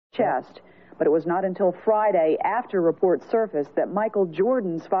chest. But it was not until Friday, after reports surfaced that Michael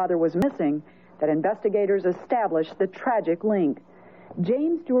Jordan's father was missing, that investigators established the tragic link.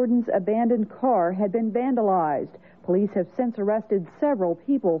 James Jordan's abandoned car had been vandalized. Police have since arrested several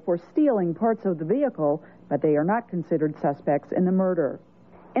people for stealing parts of the vehicle, but they are not considered suspects in the murder.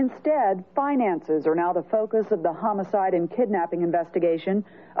 Instead, finances are now the focus of the homicide and kidnapping investigation.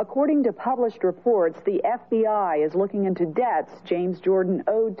 According to published reports, the FBI is looking into debts James Jordan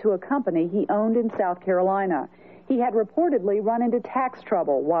owed to a company he owned in South Carolina. He had reportedly run into tax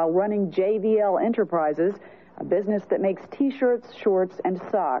trouble while running JVL Enterprises, a business that makes T-shirts, shorts, and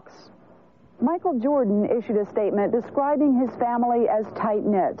socks. Michael Jordan issued a statement describing his family as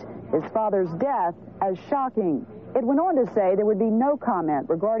tight-knit, his father's death as shocking. It went on to say there would be no comment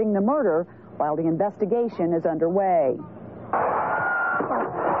regarding the murder while the investigation is underway.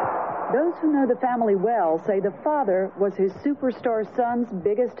 Those who know the family well say the father was his superstar son's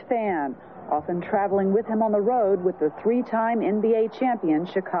biggest fan, often traveling with him on the road with the three-time NBA champion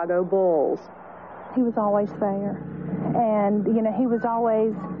Chicago Bulls. He was always there. And, he was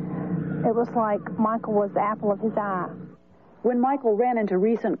always, it was like Michael was the apple of his eye. When Michael ran into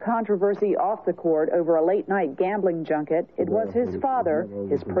recent controversy off the court over a late-night gambling junket, it was his father,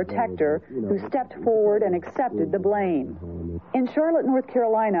 his protector, who stepped forward and accepted the blame. In Charlotte, North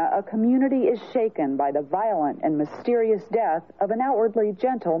Carolina, a community is shaken by the violent and mysterious death of an outwardly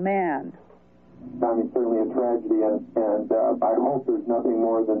gentle man. I mean, certainly a tragedy, and I hope there's nothing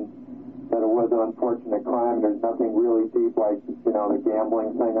more than that it was an unfortunate crime. There's nothing really deep like, the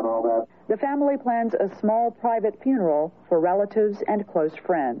gambling thing and all that. The family plans a small private funeral for relatives and close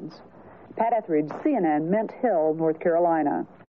friends. Pat Etheridge, CNN, Mint Hill, North Carolina.